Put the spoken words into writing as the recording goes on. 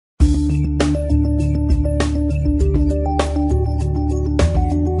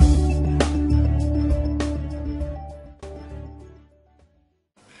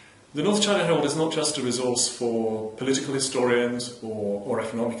the North China Herald is not just a resource for political historians or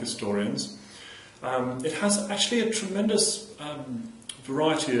economic historians. It has actually a tremendous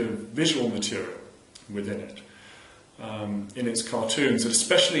variety of visual material within it. In its cartoons, and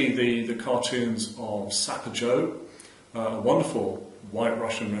especially the cartoons of Sapper Joe, a wonderful white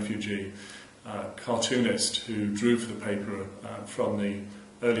Russian refugee cartoonist who drew for the paper from the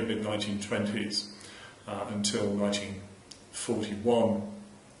early mid-1920s until 1941.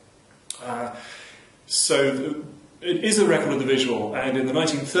 So it is a record of the visual, and in the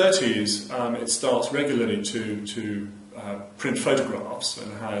 1930s it starts regularly to print photographs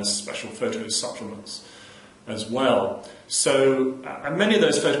and has special photo supplements as well. So and many of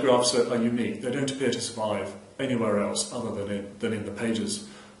those photographs are unique. They don't appear to survive anywhere else other than in the pages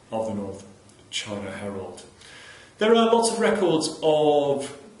of the North China Herald. There are lots of records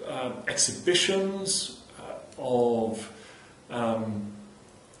of exhibitions, of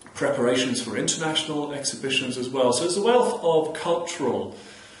preparations for international exhibitions as well. So there's a wealth of cultural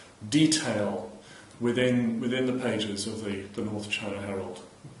detail within the pages of the North China Herald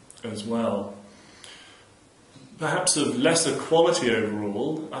as well. Perhaps of lesser quality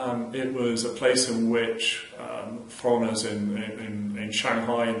overall, it was a place in which foreigners in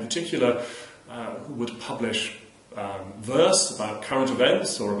Shanghai in particular would publish verse about current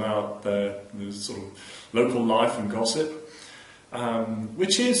events or about the sort of local life and gossip,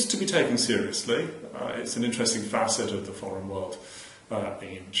 which is to be taken seriously. It's an interesting facet of the foreign world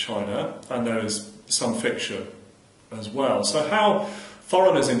in China, and there is some fiction as well. So how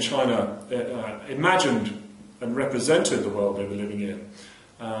foreigners in China imagined and represented the world they were living in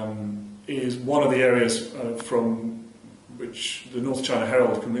is one of the areas from which the North China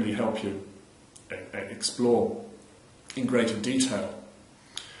Herald can really help you explore in greater detail.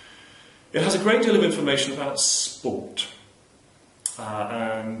 It has a great deal of information about sport,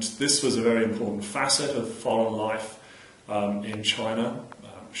 and this was a very important facet of foreign life in China.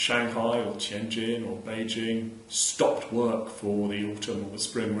 Shanghai or Tianjin or Beijing stopped work for the autumn or the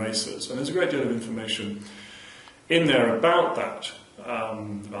spring races, and there's a great deal of information in there about that,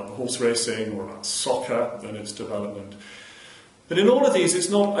 about the horse racing or about soccer and its development. But in all of these, it's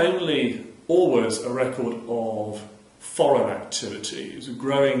not only always a record of foreign activities.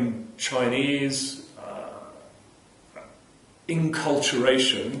 Growing Chinese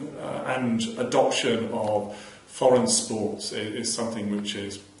inculturation and adoption of foreign sports is something which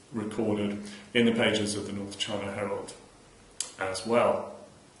is recorded in the pages of the North China Herald as well.